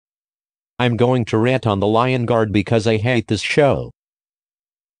I'm going to rant on The Lion Guard because I hate this show.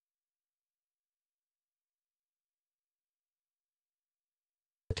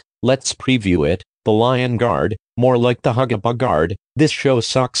 Let's preview it. The Lion Guard, more like the Hugabug Guard. This show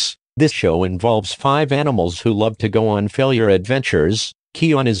sucks. This show involves 5 animals who love to go on failure adventures.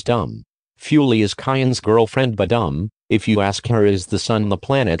 Kion is dumb. Fuley is Kyan's girlfriend but dumb. If you ask her is the sun the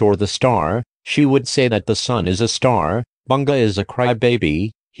planet or the star, she would say that the sun is a star. Bunga is a crybaby.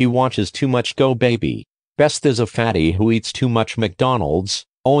 He watches too much Go Baby. Best is a fatty who eats too much McDonald's.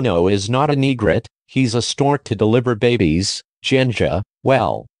 Ono is not an egret, he's a stork to deliver babies. Genja,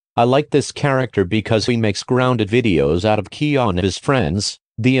 well, I like this character because he makes grounded videos out of Kion and his friends.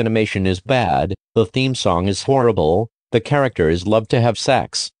 The animation is bad, the theme song is horrible, the characters love to have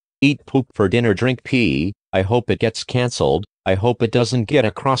sex, eat poop for dinner, drink pee. I hope it gets cancelled. I hope it doesn't get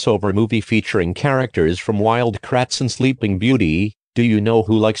a crossover movie featuring characters from Wild Kratts and Sleeping Beauty. Do you know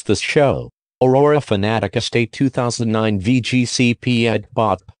who likes this show? Aurora Fanatic Estate 2009 VGCP Ed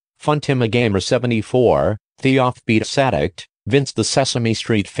Bot, Funtima Gamer 74, TheOffbeatsaddict, Vince the Sesame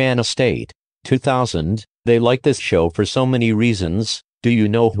Street Fan Estate 2000. They like this show for so many reasons. Do you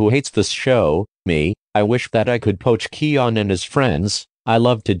know who hates this show? Me. I wish that I could poach Kion and his friends. I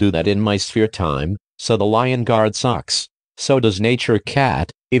love to do that in my spare time, so The Lion Guard sucks. So does Nature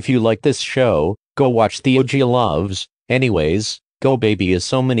Cat. If you like this show, go watch The OG Loves. Anyways, Go Baby is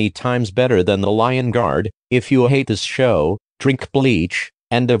so many times better than The Lion Guard. If you hate this show, drink bleach.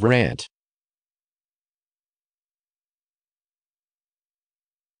 End of rant.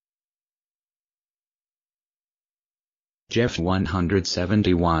 Jeff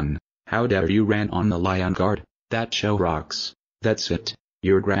 171, how dare you rant on The Lion Guard? That show rocks. That's it.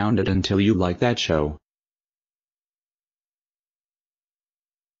 You're grounded until you like that show.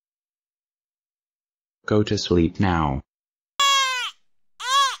 Go to sleep now.